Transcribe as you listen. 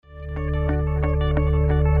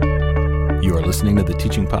listening to the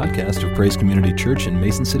teaching podcast of Praise Community Church in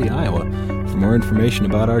Mason City, Iowa. For more information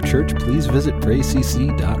about our church, please visit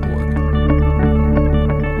praisecc.org.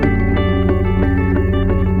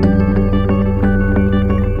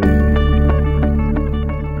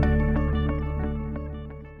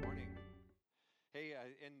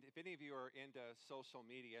 Social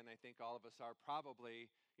media, and I think all of us are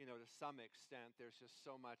probably, to some extent. There's just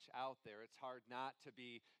so much out there. It's hard not to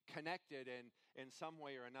be connected in some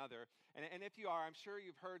way or another. And if you are, I'm sure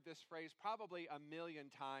you've heard this phrase probably a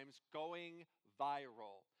million times, going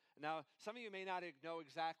viral. Now, some of you may not know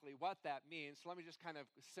exactly what that means, so let me just kind of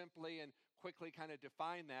simply and quickly kind of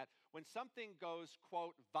define that. When something goes,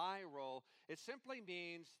 quote, viral, it simply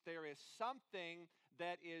means there is something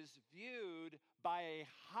that is viewed by a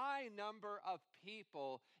high number of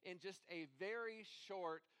people in just a very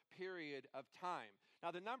short period of time. Now,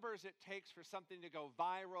 the numbers it takes for something to go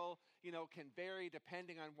viral, can vary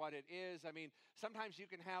depending on what it is. I mean, sometimes you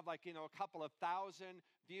can have a couple of thousand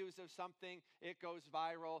views of something, it goes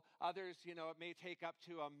viral. Others, it may take up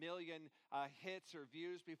to 1 million hits or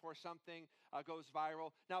views before something goes viral.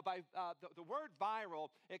 Now, by the word viral,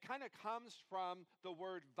 it kind of comes from the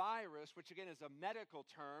word virus, which again is a medical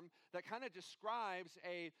term that kind of describes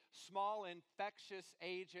a small infectious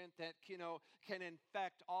agent that, can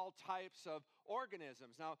infect all types of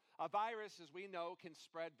organisms. Now, a virus, as we know, can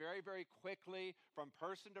spread very, very quickly from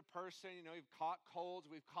person to person. We've caught colds,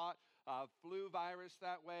 we've caught flu virus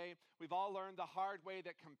that way. We've all learned the hard way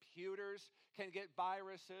that computers can get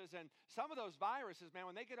viruses. And some of those viruses, man,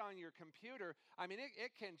 when they get on your computer,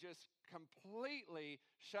 it can just completely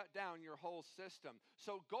shut down your whole system.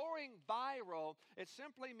 So going viral, it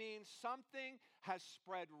simply means something has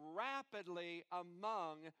spread rapidly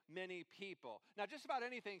among many people. Now, just about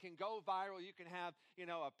anything can go viral. You can have,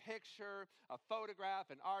 a picture, a photograph,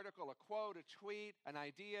 an article, a quote, a tweet, an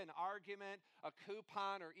idea, an argument, a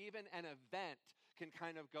coupon, or even an event can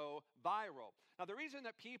kind of go viral. Now, the reason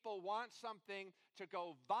that people want something to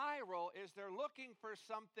go viral is they're looking for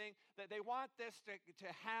something that they want this to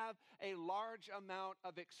have a large amount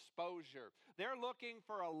of exposure. They're looking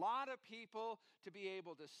for a lot of people to be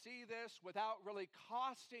able to see this without really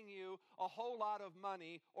costing you a whole lot of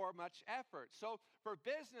money or much effort. So for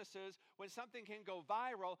businesses, when something can go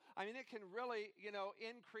viral, it can really,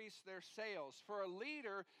 increase their sales. For a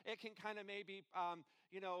leader, it can kind of maybe,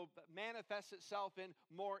 manifest itself in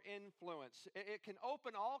more influence. It can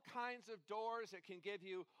open all kinds of doors. It can give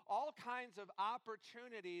you all kinds of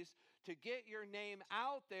opportunities to get your name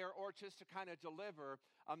out there or just to kind of deliver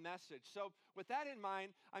a message. So with that in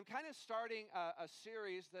mind, I'm kind of starting a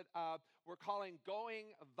series that we're calling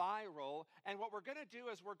Going Viral. And what we're going to do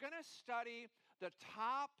is we're going to study the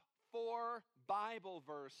top 4 Bible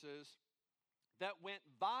verses that went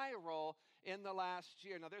viral in the last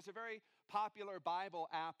year. Now, there's a very popular Bible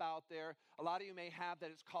app out there. A lot of you may have that.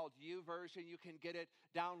 It's called YouVersion. You can get it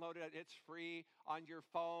downloaded. It's free on your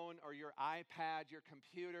phone or your iPad, your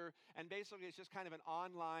computer. And basically, it's just kind of an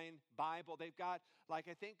online Bible. They've got,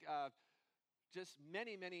 just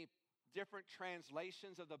many, many different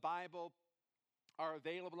translations of the Bible are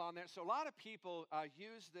available on there. So a lot of people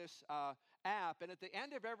use this app, and at the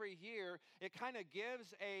end of every year, it kind of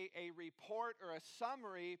gives a report or a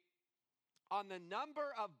summary on the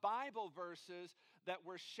number of Bible verses that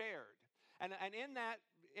were shared. And in that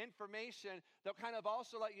information, they'll kind of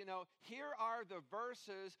also let you know, here are the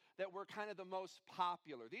verses that were kind of the most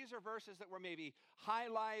popular. These are verses that were maybe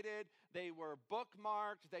highlighted, they were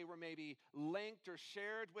bookmarked, they were maybe linked or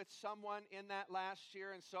shared with someone in that last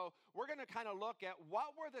year. And so we're going to kind of look at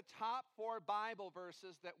what were the top 4 Bible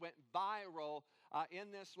verses that went viral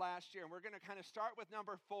in this last year. And we're going to kind of start with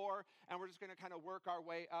number 4, and we're just going to kind of work our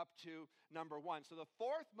way up to number 1. So the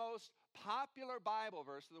 4th most popular Bible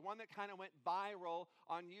verse, the one that kind of went viral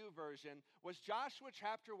on YouVersion, was Joshua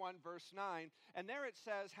chapter 1, verse 9. And there it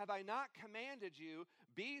says, "Have I not commanded you,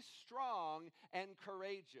 be strong and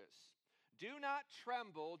courageous? Do not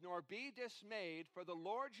tremble, nor be dismayed, for the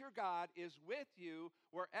Lord your God is with you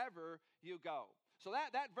wherever you go." So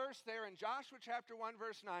that verse there in Joshua chapter 1,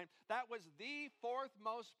 verse 9, that was the 4th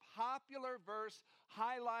most popular verse,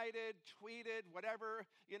 highlighted, tweeted, whatever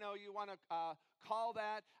you want to call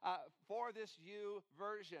that, for this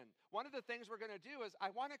YouVersion. One of the things we're going to do is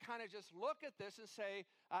I want to kind of just look at this and say,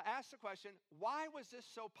 ask the question, why was this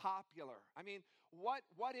so popular?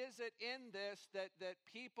 What is it in this that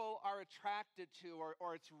people are attracted to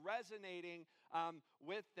or it's resonating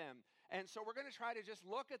with them? And so we're going to try to just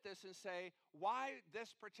look at this and say, why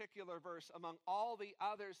this particular verse among all the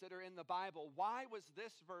others that are in the Bible? Why was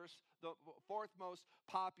this verse the 4th most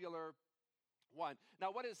popular 1.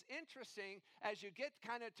 Now, what is interesting, as you get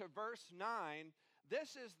kind of to verse 9,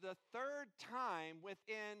 this is the third time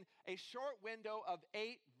within a short window of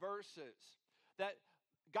 8 verses that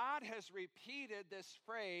God has repeated this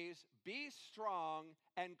phrase, be strong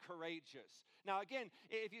and courageous. Now, again,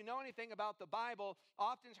 if you know anything about the Bible,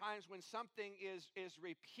 oftentimes when something is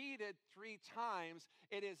repeated 3 times,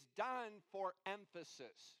 it is done for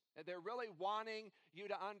emphasis. They're really wanting you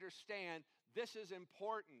to understand this is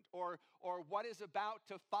important, or what is about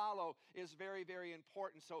to follow is very, very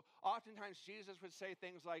important. So oftentimes Jesus would say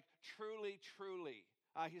things like, truly, truly.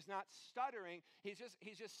 He's not stuttering. He's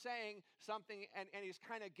just saying something, and he's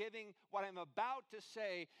kind of giving what I'm about to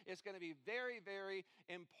say is going to be very, very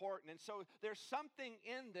important. And so there's something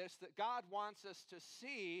in this that God wants us to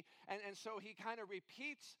see, and so he kind of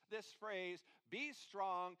repeats this phrase, be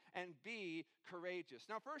strong and be courageous.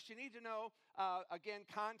 Now, first, you need to know, again,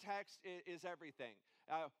 context is everything.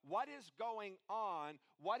 What is going on?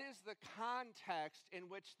 What is the context in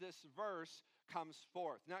which this verse comes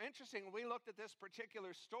forth? Now, interesting, we looked at this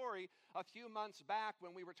particular story a few months back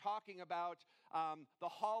when we were talking about the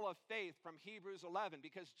Hall of Faith from Hebrews 11,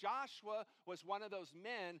 because Joshua was one of those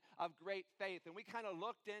men of great faith, and we kind of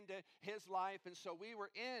looked into his life, and so we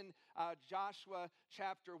were in Joshua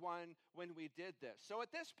chapter 1 when we did this. So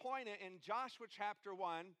at this point in Joshua chapter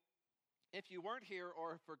 1, if you weren't here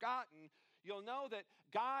or forgotten, you'll know that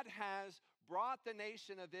God has brought the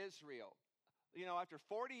nation of Israel. After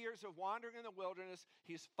 40 years of wandering in the wilderness,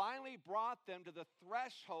 he's finally brought them to the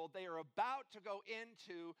threshold. They are about to go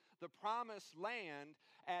into the promised land,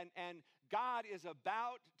 and God is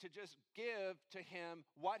about to just give to him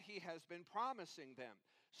what he has been promising them.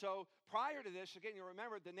 So prior to this, again, you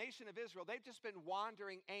remember the nation of Israel, they've just been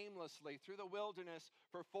wandering aimlessly through the wilderness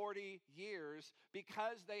for 40 years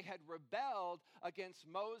because they had rebelled against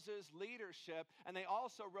Moses' leadership, and they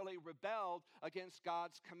also really rebelled against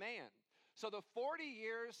God's command. So the 40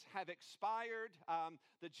 years have expired.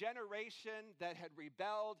 The generation that had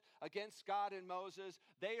rebelled against God and Moses,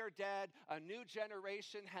 they are dead. A new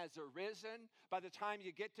generation has arisen. By the time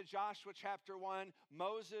you get to Joshua chapter 1,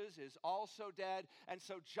 Moses is also dead. And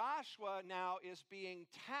so Joshua now is being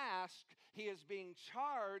tasked, he is being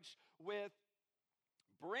charged with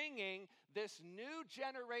bringing this new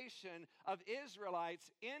generation of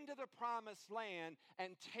Israelites into the promised land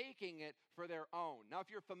and taking it for their own. Now, if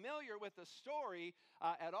you're familiar with the story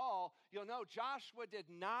at all, you'll know Joshua did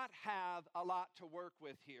not have a lot to work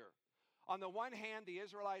with here. On the one hand, the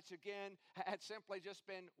Israelites, again, had simply just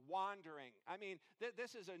been wandering. I mean,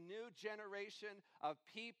 this is a new generation of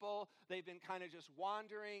people. They've been kind of just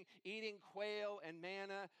wandering, eating quail and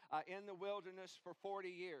manna in the wilderness for 40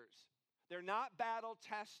 years. They're not battle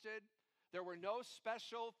tested. There were no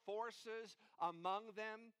special forces among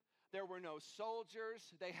them. There were no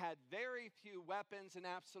soldiers. They had very few weapons and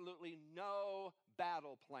absolutely no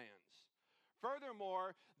battle plans.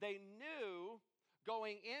 Furthermore, they knew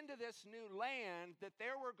going into this new land that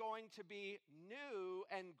there were going to be new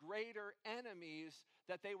and greater enemies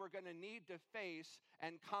that they were going to need to face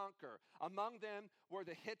and conquer. Among them were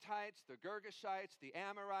the Hittites, the Girgashites, the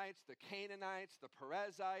Amorites, the Canaanites, the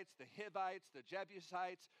Perizzites, the Hivites, the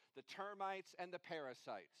Jebusites, the Termites, and the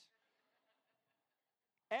Perizzites.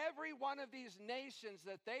 Every one of these nations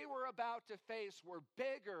that they were about to face were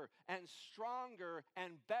bigger and stronger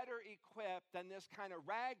and better equipped than this kind of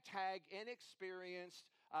ragtag, inexperienced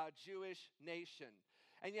Jewish nation.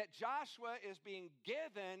 And yet Joshua is being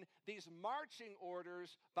given these marching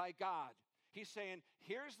orders by God. He's saying,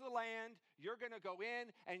 here's the land, you're going to go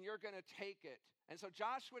in and you're going to take it. And so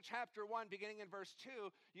Joshua chapter 1, beginning in verse 2,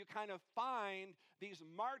 you kind of find these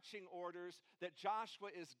marching orders that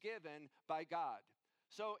Joshua is given by God.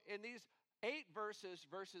 So in these 8 verses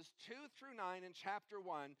 2 through 9 in chapter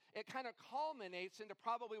 1, it kind of culminates into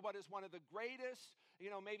probably what is one of the greatest,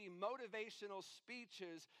 maybe motivational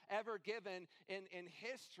speeches ever given in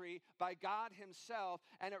history by God himself.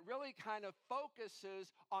 And it really kind of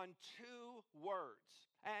focuses on 2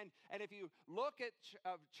 words. And if you look at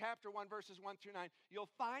chapter 1, verses 1 through 9,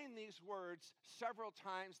 you'll find these words several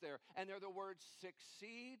times there. And they're the words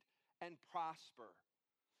succeed and prosper.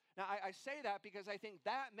 Now, I say that because I think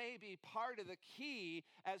that may be part of the key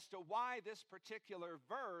as to why this particular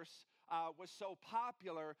verse was so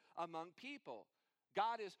popular among people.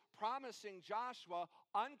 God is promising Joshua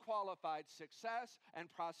unqualified success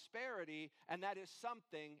and prosperity, and that is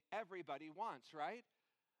something everybody wants, right?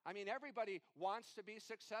 I mean, everybody wants to be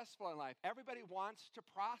successful in life. Everybody wants to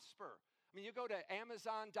prosper. I mean, you go to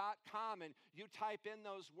Amazon.com and you type in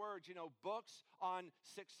those words, books on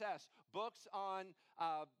success, books on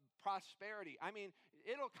prosperity. I mean,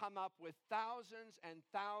 it'll come up with thousands and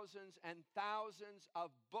thousands and thousands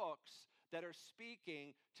of books that are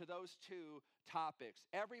speaking to those two topics.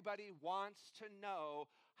 Everybody wants to know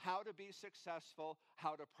how to be successful,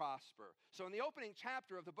 how to prosper. So in the opening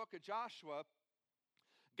chapter of the book of Joshua,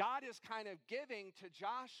 God is kind of giving to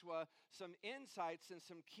Joshua some insights and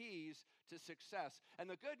some keys to success. And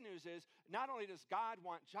the good news is, not only does God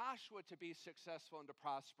want Joshua to be successful and to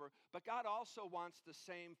prosper, but God also wants the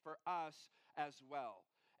same for us as well.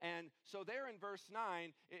 And so there in verse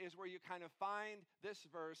 9 is where you kind of find this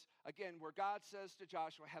verse, again, where God says to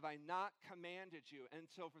Joshua, have I not commanded you? And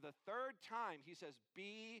so for the third time, he says,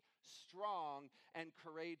 be strong and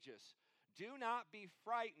courageous. Do not be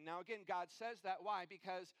frightened. Now, again, God says that. Why?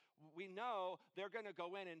 Because we know they're going to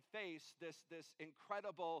go in and face this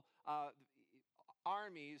incredible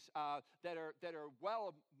armies that are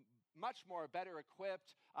much more better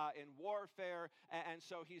equipped in warfare. And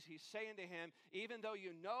so he's saying to him, even though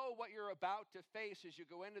you know what you're about to face as you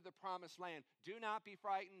go into the promised land, do not be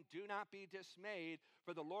frightened, do not be dismayed,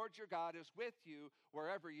 for the Lord your God is with you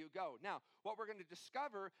wherever you go. Now, what we're going to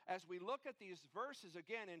discover as we look at these verses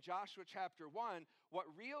again in Joshua chapter 1, what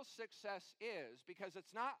real success is, because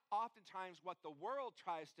it's not oftentimes what the world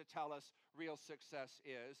tries to tell us real success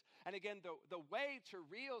is. And again, the way to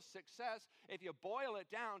real success, if you boil it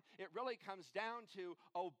down, it really comes down to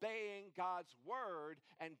obeying God's word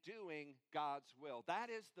and doing God's will. That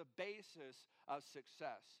is the basis of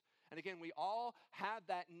success. And again, we all have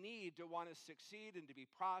that need to want to succeed and to be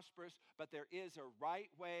prosperous, but there is a right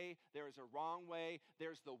way, there is a wrong way,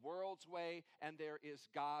 there's the world's way, and there is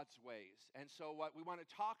God's ways. And so what we want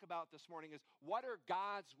to talk about this morning is, what are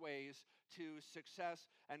God's ways to success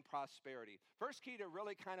and prosperity? First key to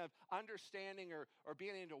really kind of understanding or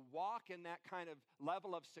being able to walk in that kind of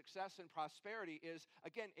level of success and prosperity is,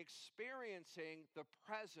 again, experiencing the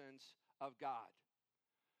presence of God.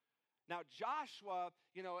 Now, Joshua,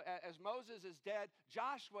 as Moses is dead,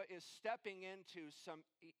 Joshua is stepping into some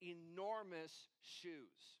enormous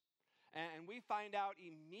shoes. And we find out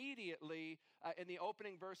immediately in the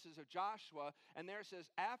opening verses of Joshua, and there it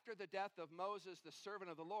says, after the death of Moses, the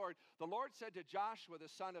servant of the Lord said to Joshua,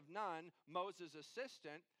 the son of Nun, Moses'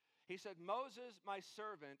 assistant, he said, Moses, my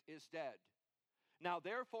servant, is dead. Now,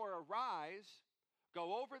 therefore, arise,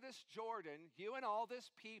 go over this Jordan, you and all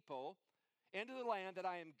this people, into the land that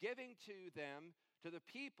I am giving to them, to the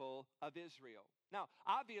people of Israel. Now,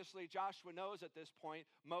 obviously, Joshua knows at this point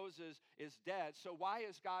Moses is dead. So why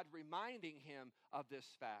is God reminding him of this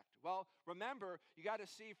fact? Well, remember, you got to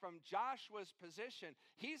see from Joshua's position,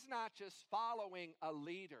 he's not just following a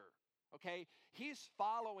leader, okay? He's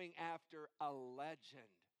following after a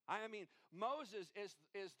legend. I mean, Moses is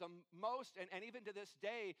the most, and even to this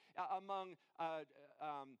day among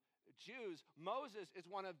Jews, Moses is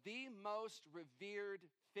one of the most revered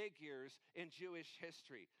figures in Jewish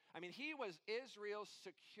history. I mean, he was Israel's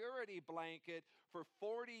security blanket for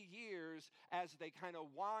 40 years as they kind of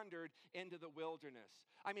wandered into the wilderness.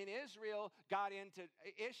 I mean, Israel got into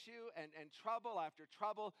issue and trouble after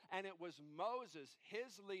trouble, and it was Moses,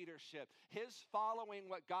 his leadership, his following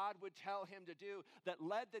what God would tell him to do, that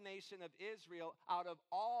led the nation of Israel out of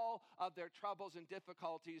all of their troubles and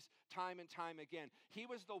difficulties time and time again. He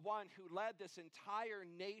was the one who led this entire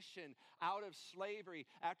nation out of slavery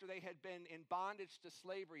after they had been in bondage to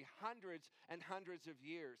slavery hundreds and hundreds of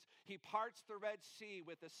years. He parts the Red Sea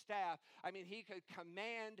with a staff. I mean, he could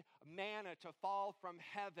command manna to fall from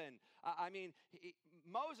heaven.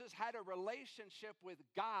 Moses had a relationship with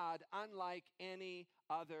God unlike any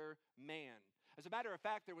other man. As a matter of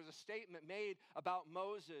fact, there was a statement made about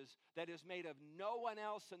Moses that is made of no one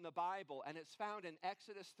else in the Bible, and it's found in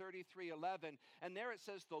Exodus 33:11. And there it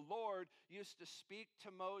says, the Lord used to speak to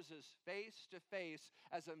Moses face to face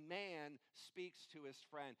as a man speaks to his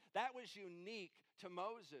friend. That was unique to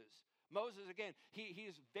Moses. Moses, again,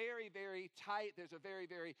 he's very, very tight. There's a very,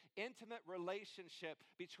 very intimate relationship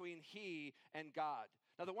between he and God.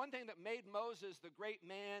 Now, the one thing that made Moses the great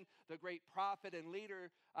man, the great prophet and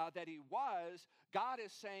leader that he was, God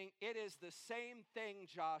is saying, it is the same thing,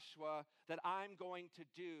 Joshua, that I'm going to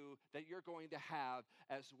do, that you're going to have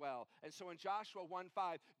as well. And so in Joshua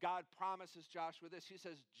 1:5, God promises Joshua this. He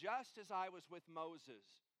says, just as I was with Moses,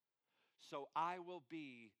 so I will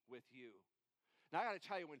be with you. Now, I got to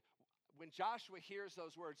tell you, when Joshua hears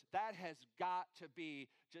those words, that has got to be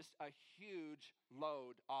just a huge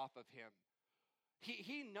load off of him.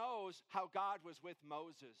 He knows how God was with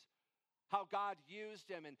Moses, how God used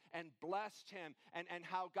him and blessed him, and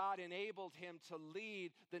how God enabled him to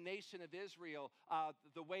lead the nation of Israel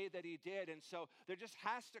the way that he did. And so there just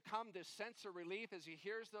has to come this sense of relief as he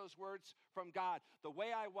hears those words from God. The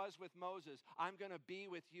way I was with Moses, I'm going to be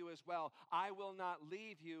with you as well. I will not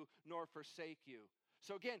leave you nor forsake you.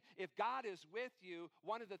 So again, if God is with you,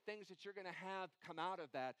 one of the things that you're going to have come out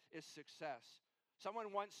of that is success.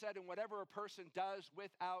 Someone once said, and whatever a person does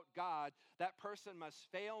without God, that person must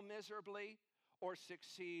fail miserably or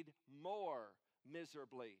succeed more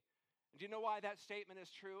miserably. And do you know why that statement is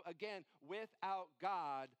true? Again, without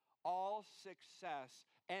God, all success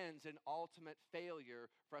ends in ultimate failure,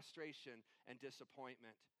 frustration, and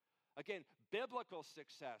disappointment. Again, biblical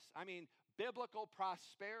success, biblical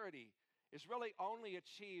prosperity is really only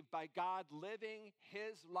achieved by God living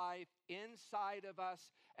his life inside of us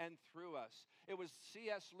and through us. It was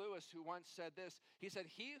C.S. Lewis who once said this. He said,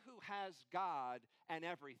 "He who has God and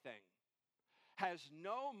everything has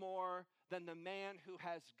no more than the man who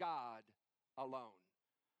has God alone."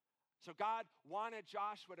 So God wanted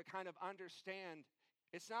Joshua to kind of understand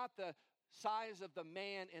it's not the size of the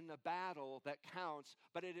man in the battle that counts,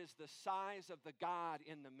 but it is the size of the God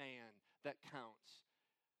in the man that counts.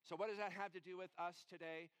 So what does that have to do with us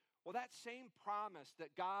today? Well, that same promise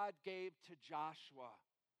that God gave to Joshua,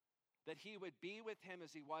 that he would be with him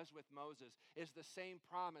as he was with Moses, is the same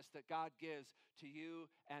promise that God gives to you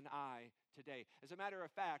and I today. As a matter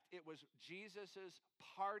of fact, it was Jesus'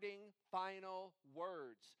 parting final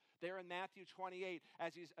words. There in Matthew 28,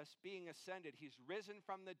 as he's being ascended, he's risen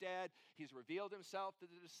from the dead, he's revealed himself to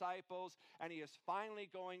the disciples, and he is finally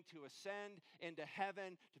going to ascend into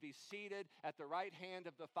heaven to be seated at the right hand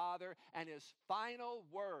of the Father. And his final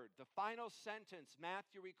word, the final sentence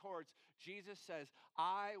Matthew records, Jesus says,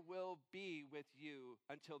 "I will be with you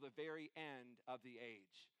until the very end of the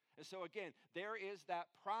age." And so again, there is that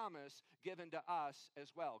promise given to us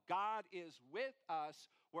as well. God is with us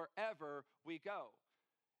wherever we go.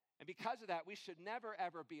 And because of that, we should never,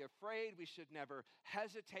 ever be afraid. We should never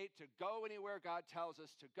hesitate to go anywhere God tells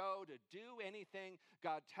us to go, to do anything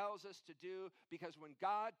God tells us to do. Because when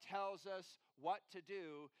God tells us what to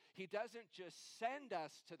do, he doesn't just send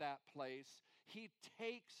us to that place, he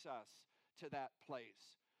takes us to that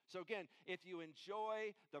place. So again, if you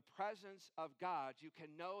enjoy the presence of God, you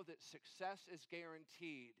can know that success is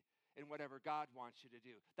guaranteed in whatever God wants you to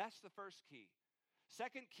do. That's the first key.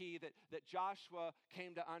 Second key that Joshua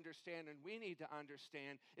came to understand and we need to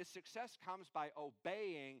understand is success comes by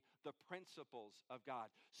obeying the principles of God.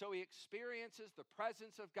 So he experiences the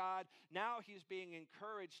presence of God. Now he's being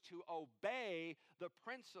encouraged to obey the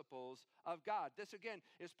principles of God. This again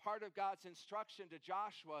is part of God's instruction to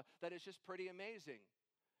Joshua that is just pretty amazing.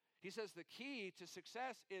 He says the key to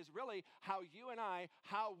success is really how you and I,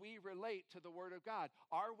 how we relate to the Word of God.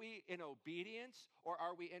 Are we in obedience or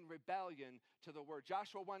are we in rebellion to the Word?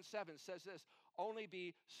 Joshua 1:7 says this, "Only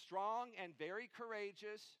be strong and very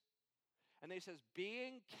courageous." And then he says,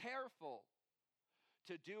 "Being careful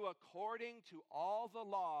to do according to all the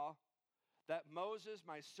law that Moses,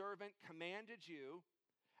 my servant, commanded you."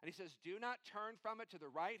 And he says, "Do not turn from it to the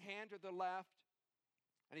right hand or the left."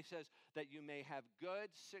 And he says that you may have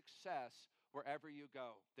good success wherever you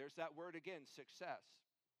go. There's that word again, success.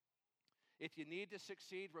 If you need to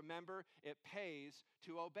succeed, remember, it pays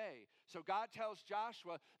to obey. So God tells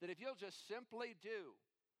Joshua that if you'll just simply do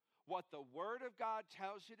what the Word of God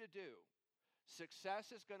tells you to do,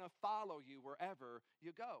 success is going to follow you wherever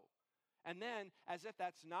you go. And then, as if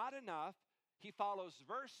that's not enough, he follows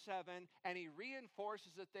verse 7 and he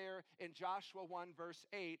reinforces it there in Joshua 1 verse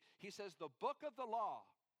 8. He says, "The book of the law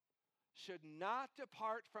should not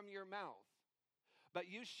depart from your mouth, but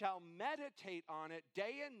you shall meditate on it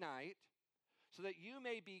day and night, so that you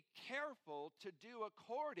may be careful to do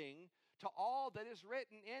according to all that is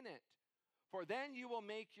written in it. For then you will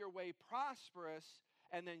make your way prosperous,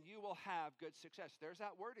 and then you will have good success." There's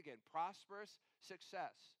that word again, prosperous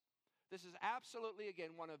success. This is absolutely,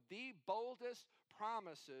 again, one of the boldest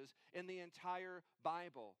promises in the entire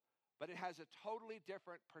Bible, but it has a totally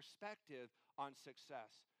different perspective on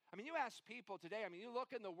success. You ask people today, you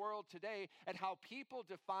look in the world today at how people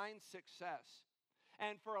define success.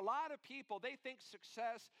 And for a lot of people, they think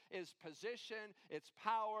success is position, it's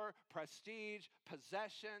power, prestige,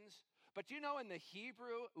 possessions. But in the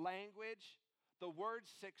Hebrew language, the word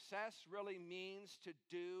success really means to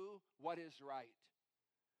do what is right.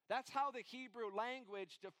 That's how the Hebrew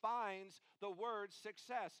language defines the word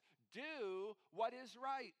success. Do what is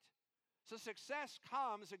right. So success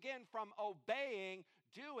comes, again, from obeying,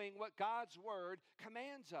 doing what God's Word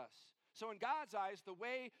commands us. So in God's eyes, the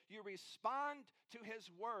way you respond to His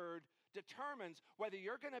Word determines whether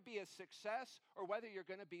you're going to be a success or whether you're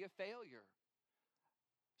going to be a failure.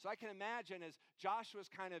 So I can imagine as Joshua's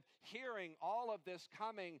kind of hearing all of this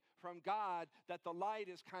coming from God, that the light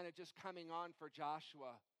is kind of just coming on for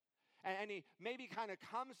Joshua. And he maybe kind of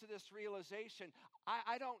comes to this realization,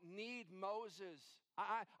 I don't need Moses.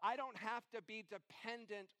 I don't have to be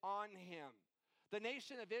dependent on him. The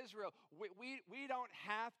nation of Israel, we don't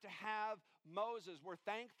have to have Moses. We're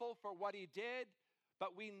thankful for what he did,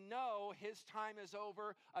 but we know his time is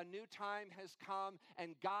over, a new time has come,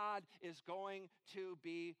 and God is going to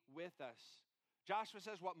be with us. Joshua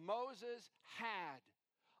says, what Moses had,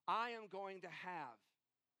 I am going to have.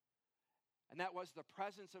 And that was the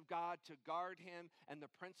presence of God to guard him and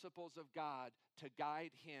the principles of God to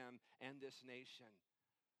guide him and this nation.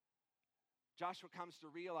 Joshua comes to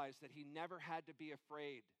realize that he never had to be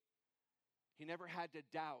afraid. He never had to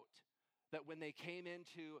doubt that when they came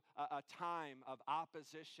into a time of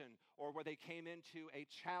opposition or where they came into a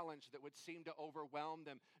challenge that would seem to overwhelm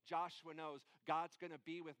them, Joshua knows God's going to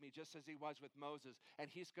be with me just as he was with Moses, and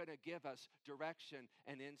he's going to give us direction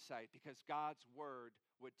and insight because God's word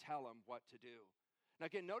would tell him what to do. Now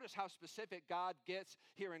again, notice how specific God gets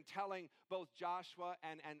here in telling both Joshua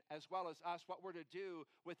and as well as us what we're to do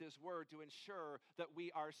with his word to ensure that we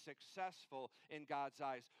are successful in God's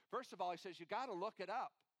eyes. First of all, he says you got to look it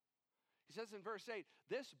up. He says in verse 8,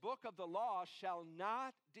 this book of the law shall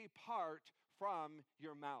not depart from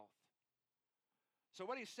your mouth. So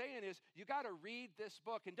what he's saying is you got to read this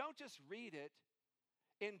book, and don't just read it,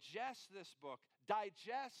 ingest this book,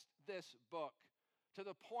 digest this book to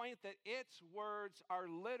the point that its words are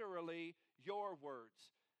literally your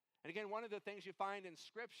words. And again, one of the things you find in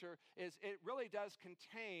Scripture is it really does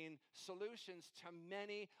contain solutions to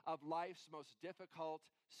many of life's most difficult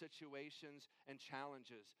situations and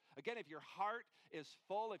challenges. Again, if your heart is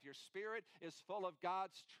full, if your spirit is full of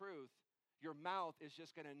God's truth, your mouth is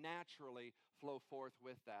just going to naturally flow forth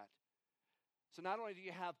with that. So not only do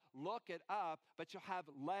you have look it up, but you'll have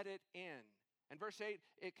let it in. And verse 8,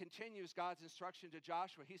 it continues God's instruction to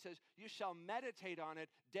Joshua. He says, you shall meditate on it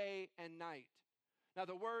day and night. Now,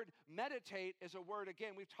 the word meditate is a word,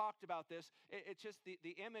 again, we've talked about this. It's just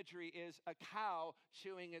the imagery is a cow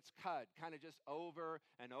chewing its cud, kind of just over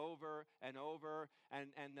and over and over. And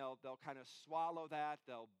they'll kind of swallow that.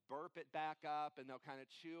 They'll burp it back up, and they'll kind of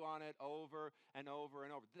chew on it over and over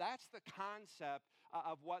and over. That's the concept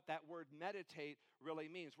of what that word meditate really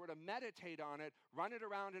means. We're to meditate on it, run it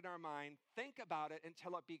around in our mind, think about it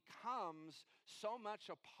until it becomes so much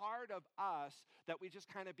a part of us that we just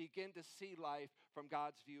kind of begin to see life from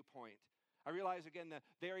God's viewpoint. I realize, again, the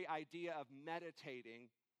very idea of meditating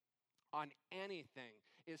on anything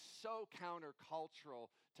is so countercultural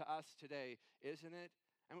to us today, isn't it?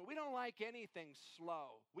 I mean, we don't like anything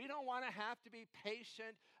slow. We don't want to have to be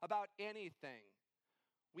patient about anything.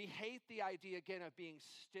 We hate the idea, again, of being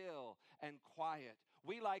still and quiet.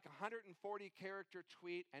 We like 140-character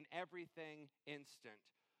tweet and everything instant.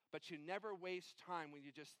 But you never waste time when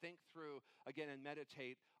you just think through, again, and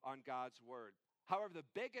meditate on God's word. However, the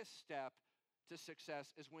biggest step to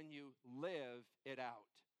success is when you live it out.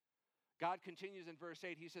 God continues in verse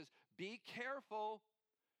 8. He says, be careful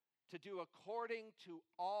to do according to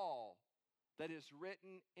all that is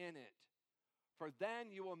written in it. For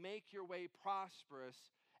then you will make your way prosperous,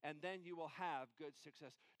 and then you will have good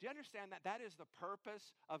success. Do you understand that that is the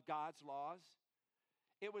purpose of God's laws?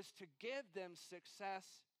 It was to give them success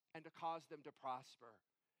and to cause them to prosper.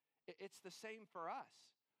 It's the same for us.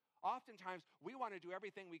 Oftentimes, we want to do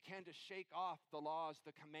everything we can to shake off the laws,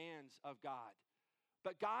 the commands of God.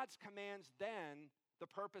 But God's commands then, the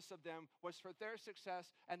purpose of them was for their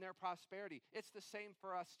success and their prosperity. It's the same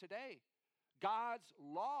for us today. God's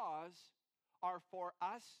laws are for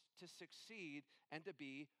us to succeed and to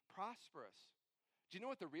be prosperous. Do you know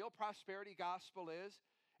what the real prosperity gospel is?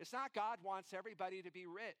 It's not God wants everybody to be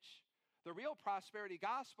rich. The real prosperity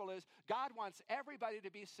gospel is God wants everybody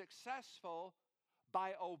to be successful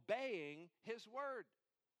by obeying his word.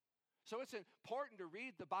 So it's important to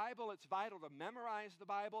read the Bible. It's vital to memorize the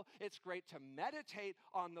Bible. It's great to meditate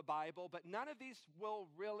on the Bible, but none of these will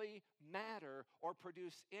really matter or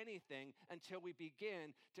produce anything until we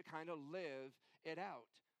begin to kind of live it out.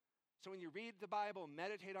 So when you read the Bible,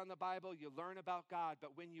 meditate on the Bible, you learn about God,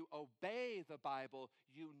 but when you obey the Bible,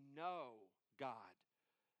 you know God.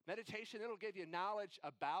 Meditation, it'll give you knowledge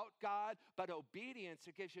about God, but obedience,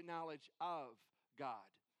 it gives you knowledge of God.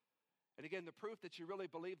 And again, the proof that you really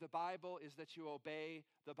believe the Bible is that you obey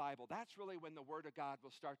the Bible. That's really when the Word of God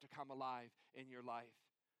will start to come alive in your life.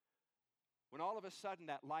 When all of a sudden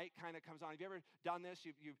that light kind of comes on. Have you ever done this?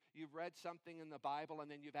 You've read something in the Bible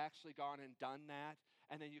and then you've actually gone and done that.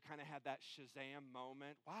 and then you kind of have that Shazam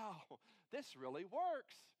moment. Wow, this really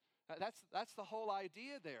works. That's the whole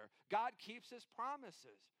idea there. God keeps his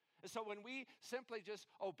promises. And so when we simply just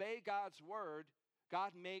obey God's word,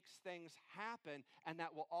 God makes things happen, and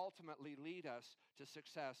that will ultimately lead us to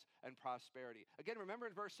success and prosperity. Again, remember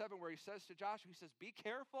in verse 7 where he says to Joshua, he says, be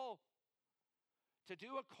careful to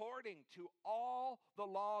do according to all the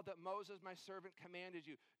law that Moses, my servant, commanded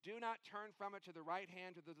you. Do not turn from it to the right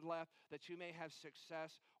hand or to the left, that you may have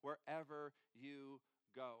success wherever you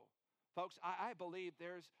go. Folks, I believe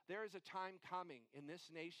there is a time coming in this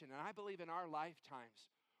nation, and I believe in our lifetimes,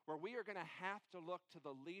 where we are going to have to look to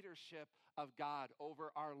the leadership of God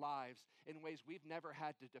over our lives in ways we've never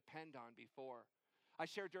had to depend on before. I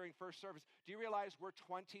shared during first service, do you realize we're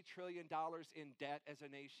 $20 trillion in debt as a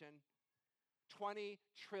nation? $20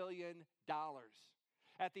 trillion.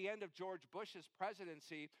 At the end of George Bush's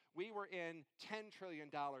presidency, we were in $10 trillion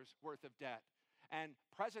worth of debt. And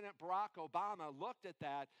President Barack Obama looked at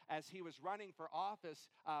that as he was running for office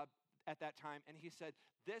at that time, and he said,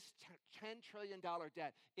 this $10 trillion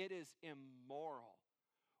debt, it is immoral.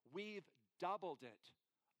 We've doubled it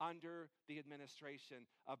under the administration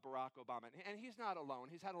of Barack Obama. And he's not alone.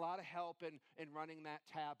 He's had a lot of help in running that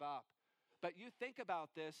tab up. But you think about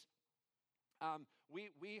this.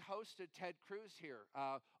 We hosted Ted Cruz here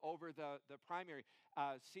over the primary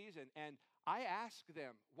season, and I asked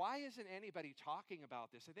them, why isn't anybody talking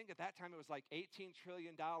about this? I think at that time it was like $18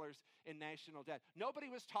 trillion in national debt. Nobody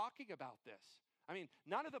was talking about this. I mean,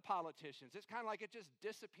 none of the politicians. It's kind of like it just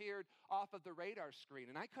disappeared off of the radar screen.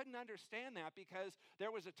 And I couldn't understand that because there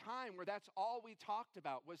was a time where that's all we talked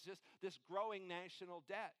about was just this growing national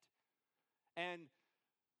debt. And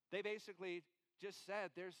they basically just said,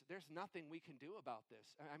 there's nothing we can do about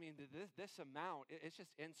this. I mean, this amount, it's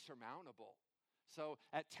just insurmountable. So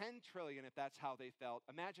at 10 trillion, if that's how they felt,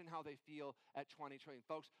 imagine how they feel at 20 trillion.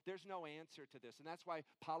 Folks, there's no answer to this. And that's why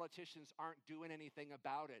politicians aren't doing anything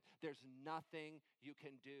about it. There's nothing you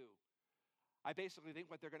can do. I basically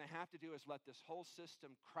think what they're going to have to do is let this whole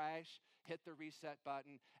system crash, hit the reset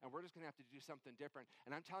button, and we're just going to have to do something different.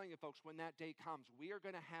 And I'm telling you, folks, when that day comes, we are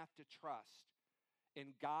going to have to trust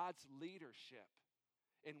in God's leadership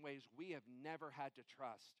in ways we have never had to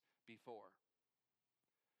trust before.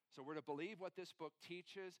 So we're to believe what this book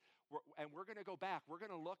teaches, and we're going to go back. We're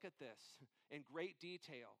going to look at this in great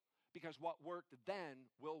detail because what worked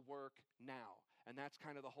then will work now. And that's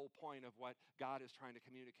kind of the whole point of what God is trying to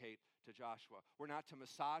communicate to Joshua. We're not to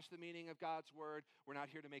massage the meaning of God's word. We're not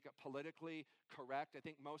here to make it politically correct. I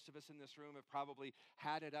think most of us in this room have probably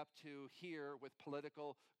had it up to here with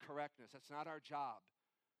political correctness. That's not our job.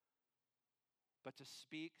 But to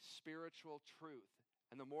speak spiritual truth.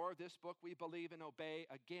 And the more of this book we believe and obey,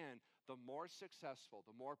 again, the more successful,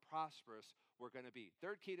 the more prosperous we're going to be.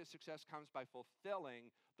 Third key to success comes by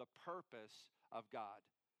fulfilling the purpose of God.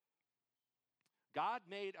 God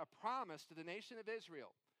made a promise to the nation of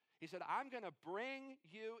Israel. He said, I'm going to bring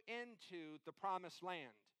you into the promised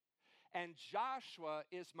land. And Joshua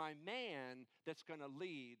is my man that's going to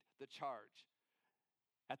lead the charge.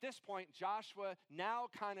 At this point, Joshua now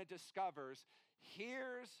kind of discovers,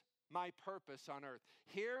 here's my purpose on earth.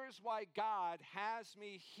 Here's why God has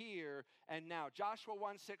me here and now. Joshua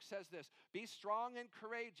 1:6 says this, be strong and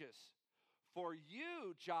courageous, for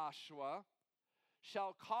you, Joshua,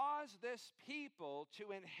 shall cause this people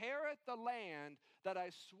to inherit the land that I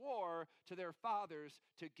swore to their fathers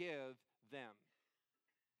to give them.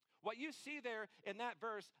 What you see there in that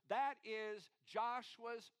verse, that is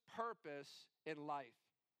Joshua's purpose in life.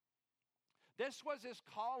 This was his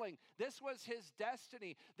calling. This was his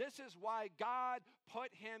destiny. This is why God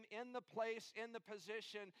put him in the place, in the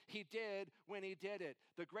position he did when he did it.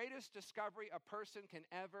 The greatest discovery a person can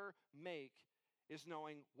ever make is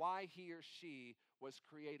knowing why he or she was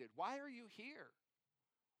created. Why are you here?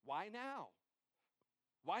 Why now?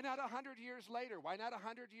 Why not 100 years later? Why not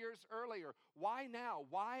 100 years earlier? Why now?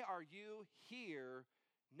 Why are you here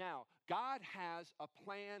now? God has a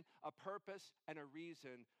plan, a purpose, and a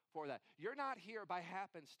reason for that. You're not here by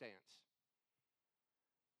happenstance.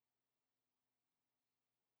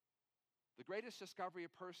 The greatest discovery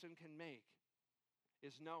a person can make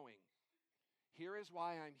is knowing, here is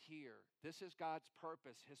why I'm here. This is God's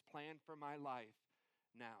purpose, his plan for my life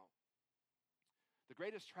now. The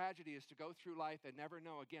greatest tragedy is to go through life and never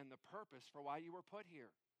know, again, the purpose for why you were put here.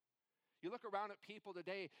 You look around at people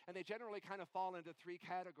today, and they generally kind of fall into three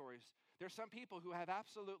categories. There's some people who have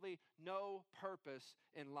absolutely no purpose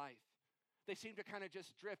in life. They seem to kind of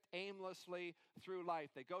just drift aimlessly through life.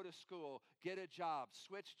 They go to school, get a job,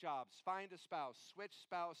 switch jobs, find a spouse, switch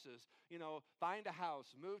spouses, find a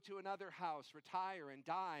house, move to another house, retire and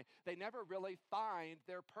die. They never really find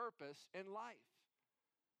their purpose in life.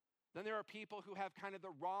 Then there are people who have kind of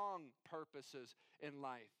the wrong purposes in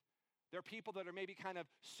life. There are people that are maybe kind of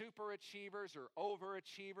super achievers or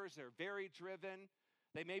overachievers. They're very driven.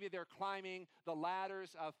 Maybe they're climbing the ladders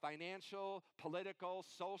of financial, political,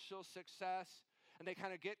 social success, and they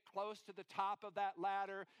kind of get close to the top of that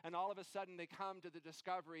ladder, and all of a sudden they come to the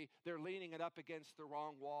discovery they're leaning it up against the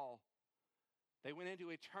wrong wall. They went into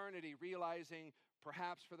eternity realizing,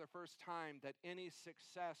 perhaps for the first time, that any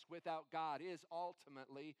success without God is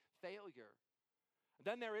ultimately failure.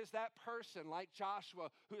 Then there is that person like Joshua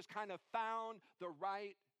who's kind of found the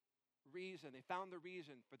right reason. They found the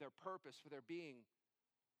reason for their purpose, for their being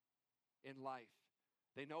in life.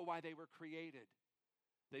 They know why they were created.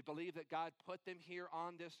 They believe that God put them here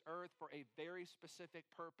on this earth for a very specific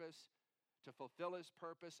purpose, to fulfill his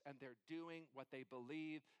purpose, and they're doing what they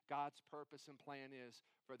believe God's purpose and plan is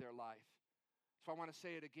for their life. So I want to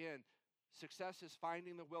say it again. Success is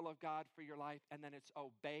finding the will of God for your life, and then it's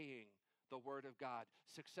obeying the word of God.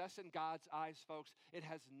 Success in God's eyes, folks, it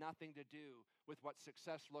has nothing to do with what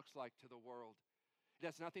success looks like to the world. It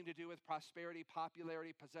has nothing to do with prosperity,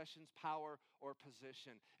 popularity, possessions, power, or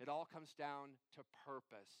position. It all comes down to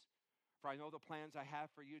purpose. For I know the plans I have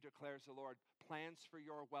for you, declares the Lord, plans for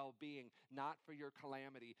your well-being, not for your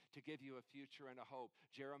calamity, to give you a future and a hope.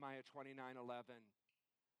 Jeremiah 29:11.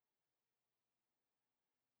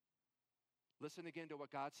 Listen again to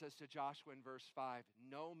what God says to Joshua in verse 5.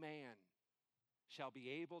 No man shall be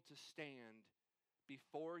able to stand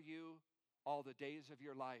before you all the days of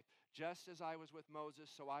your life. Just as I was with Moses,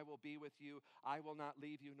 so I will be with you. I will not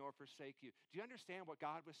leave you nor forsake you. Do you understand what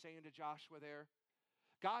God was saying to Joshua there?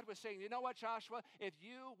 God was saying, you know what, Joshua? If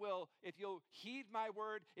you'll heed my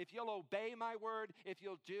word, if you'll obey my word, if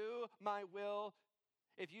you'll do my will,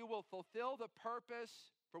 if you will fulfill the purpose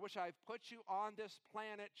for which I've put you on this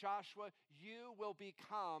planet, Joshua, you will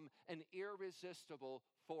become an irresistible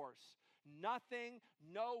force. Nothing,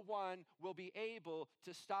 no one will be able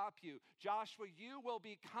to stop you. Joshua, you will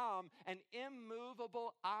become an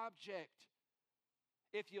immovable object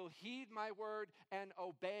if you'll heed my word and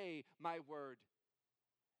obey my word.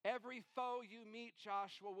 Every foe you meet,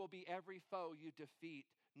 Joshua, will be every foe you defeat.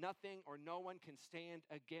 Nothing or no one can stand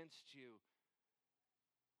against you.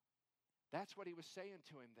 That's what he was saying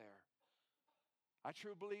to him there. I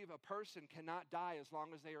truly believe a person cannot die as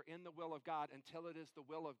long as they are in the will of God until it is the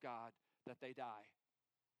will of God that they die.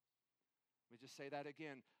 Let me just say that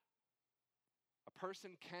again. A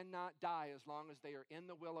person cannot die as long as they are in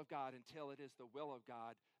the will of God until it is the will of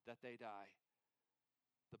God that they die.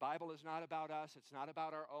 The Bible is not about us. It's not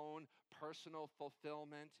about our own personal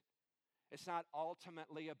fulfillment. It's not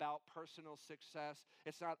ultimately about personal success.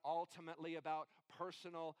 It's not ultimately about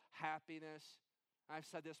personal happiness. I've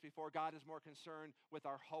said this before, God is more concerned with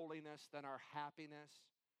our holiness than our happiness.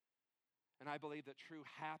 And I believe that true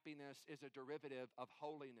happiness is a derivative of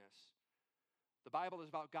holiness. The Bible is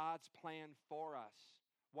about God's plan for us.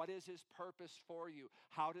 What is his purpose for you?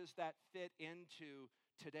 How does that fit into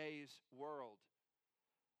today's world?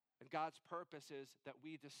 And God's purpose is that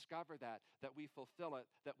we discover that we fulfill it,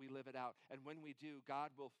 that we live it out. And when we do,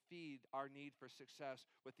 God will feed our need for success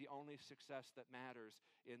with the only success that matters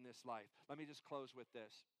in this life. Let me just close with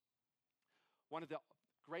this. One of the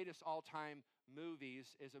greatest all-time movies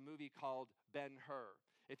is a movie called Ben-Hur.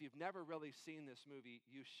 If you've never really seen this movie,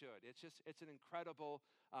 you should. It's an incredible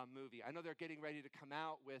movie. I know they're getting ready to come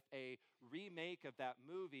out with a remake of that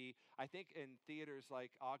movie, I think in theaters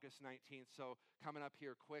like August 19th, so coming up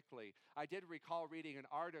here quickly. I did recall reading an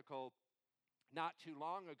article not too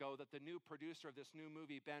long ago that the new producer of this new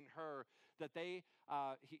movie, Ben-Hur, that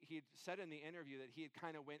he said in the interview that he had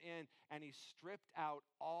kind of went in and he stripped out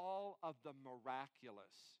all of the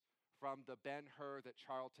miraculous from the Ben-Hur that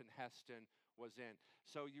Charlton Heston was in.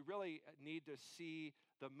 So you really need to see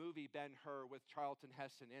the movie Ben-Hur with Charlton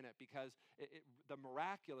Heston in it, because the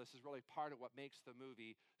miraculous is really part of what makes the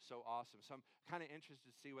movie so awesome. So I'm kind of interested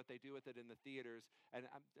to see what they do with it in the theaters. And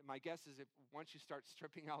my guess is if once you start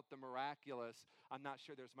stripping out the miraculous, I'm not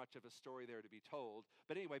sure there's much of a story there to be told.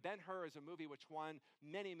 But anyway, Ben-Hur is a movie which won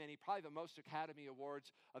many, probably the most Academy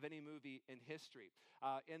Awards of any movie in history.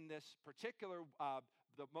 In this particular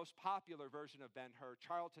the most popular version of Ben-Hur,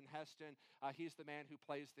 Charlton Heston, he's the man who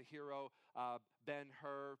plays the hero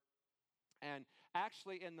Ben-Hur. And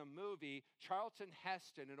Actually, in the movie, Charlton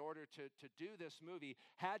Heston, in order to do this movie,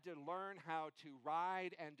 had to learn how to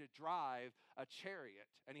ride and to drive a chariot.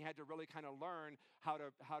 And he had to really kind of learn how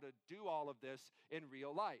to do all of this in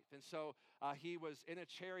real life. And so he was in a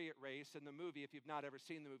chariot race in the movie. If you've not ever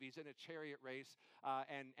seen the movie, he's in a chariot race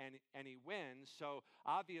and he wins. So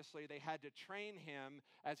obviously they had to train him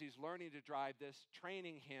as he's learning to drive this,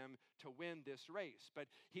 training him to win this race. But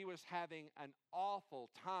he was having an awful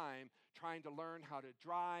time trying to learn how to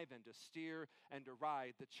drive and to steer and to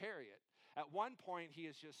ride the chariot. At one point, he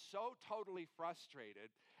is just so totally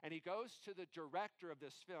frustrated, and he goes to the director of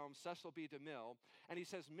this film, Cecil B. DeMille, and he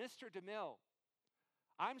says, "Mr. DeMille,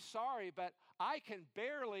 I'm sorry, but I can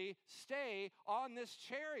barely stay on this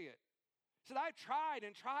chariot." He said, "I've tried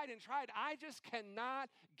and tried and tried. I just cannot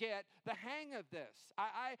get the hang of this.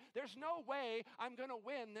 There's no way I'm going to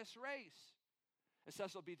win this race." And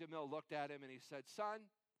Cecil B. DeMille looked at him and he said, "Son,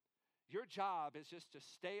 your job is just to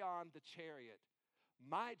stay on the chariot.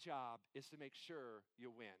 My job is to make sure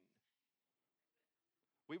you win."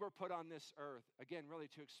 We were put on this earth, again, really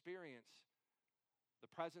to experience the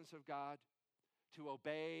presence of God, to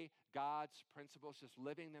obey God's principles, just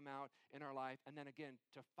living them out in our life, and then again,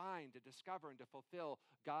 to find, to discover, and to fulfill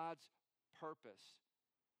God's purpose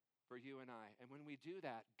for you and I. And when we do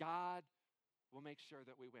that, God will make sure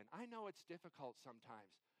that we win. I know it's difficult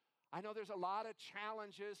sometimes. I know there's a lot of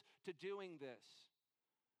challenges to doing this.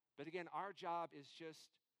 But again, our job is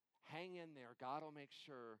just hang in there. God will make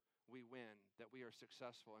sure we win, that we are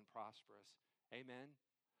successful and prosperous. Amen?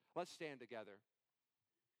 Let's stand together.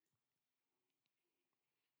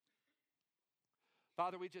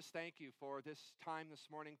 Father, we just thank you for this time this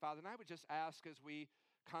morning, Father. And I would just ask as we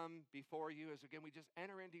come before you, as again, we just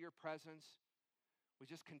enter into your presence, we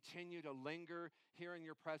just continue to linger here in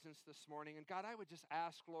your presence this morning. And God, I would just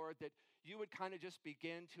ask, Lord, that you would kind of just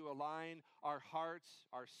begin to align our hearts,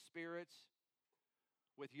 our spirits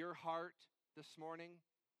with your heart this morning.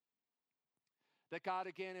 That God,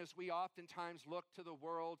 again, as we oftentimes look to the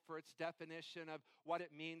world for its definition of what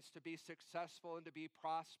it means to be successful and to be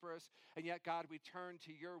prosperous, and yet, God, we turn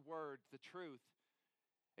to your word, the truth.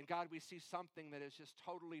 And God, we see something that is just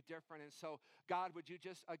totally different. And so, God, would you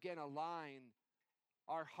just, again, align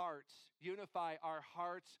our hearts, unify our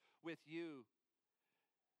hearts with you.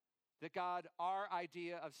 That God, our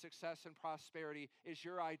idea of success and prosperity is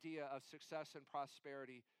your idea of success and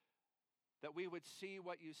prosperity. That we would see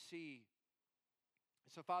what you see.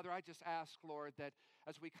 So, Father, I just ask, Lord, that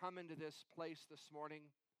as we come into this place this morning,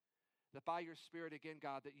 that by your Spirit, again,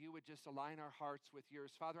 God, that you would just align our hearts with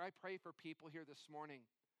yours. Father, I pray for people here this morning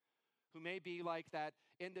who may be like that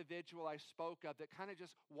individual I spoke of that kind of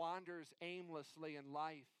just wanders aimlessly in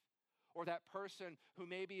life, or that person who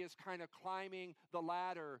maybe is kind of climbing the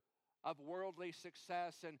ladder of worldly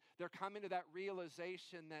success, and they're coming to that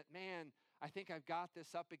realization that, man, I think I've got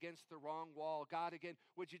this up against the wrong wall. God, again,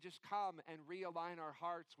 would you just come and realign our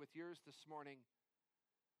hearts with yours this morning?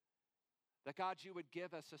 That, God, you would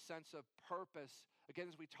give us a sense of purpose. Again,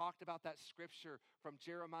 as we talked about that scripture from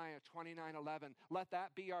Jeremiah 29:11, let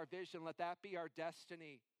that be our vision. Let that be our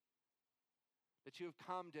destiny. That you have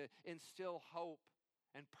come to instill hope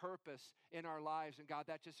and purpose in our lives. And God,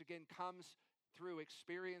 that just, again, comes through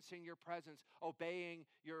experiencing your presence, obeying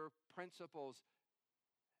your principles,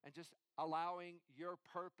 and just allowing your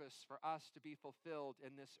purpose for us to be fulfilled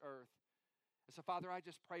in this earth. And so, Father, I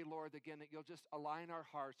just pray, Lord, again, that you'll just align our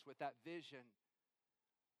hearts with that vision.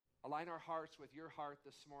 Align our hearts with your heart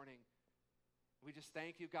this morning. We just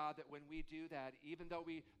thank you, God, that when we do that, even though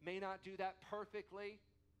we may not do that perfectly,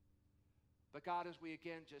 but God, as we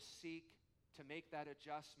again just seek to make that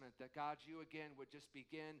adjustment, that God, you again would just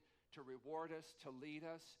begin to reward us, to lead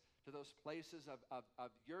us to those places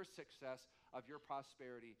of your success, of your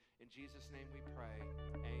prosperity. In Jesus' name we pray.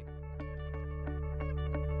 Amen.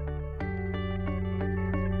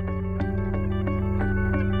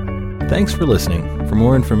 Thanks for listening. For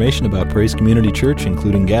more information about Praise Community Church,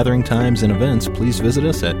 including gathering times and events, please visit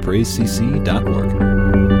us at praisecc.org.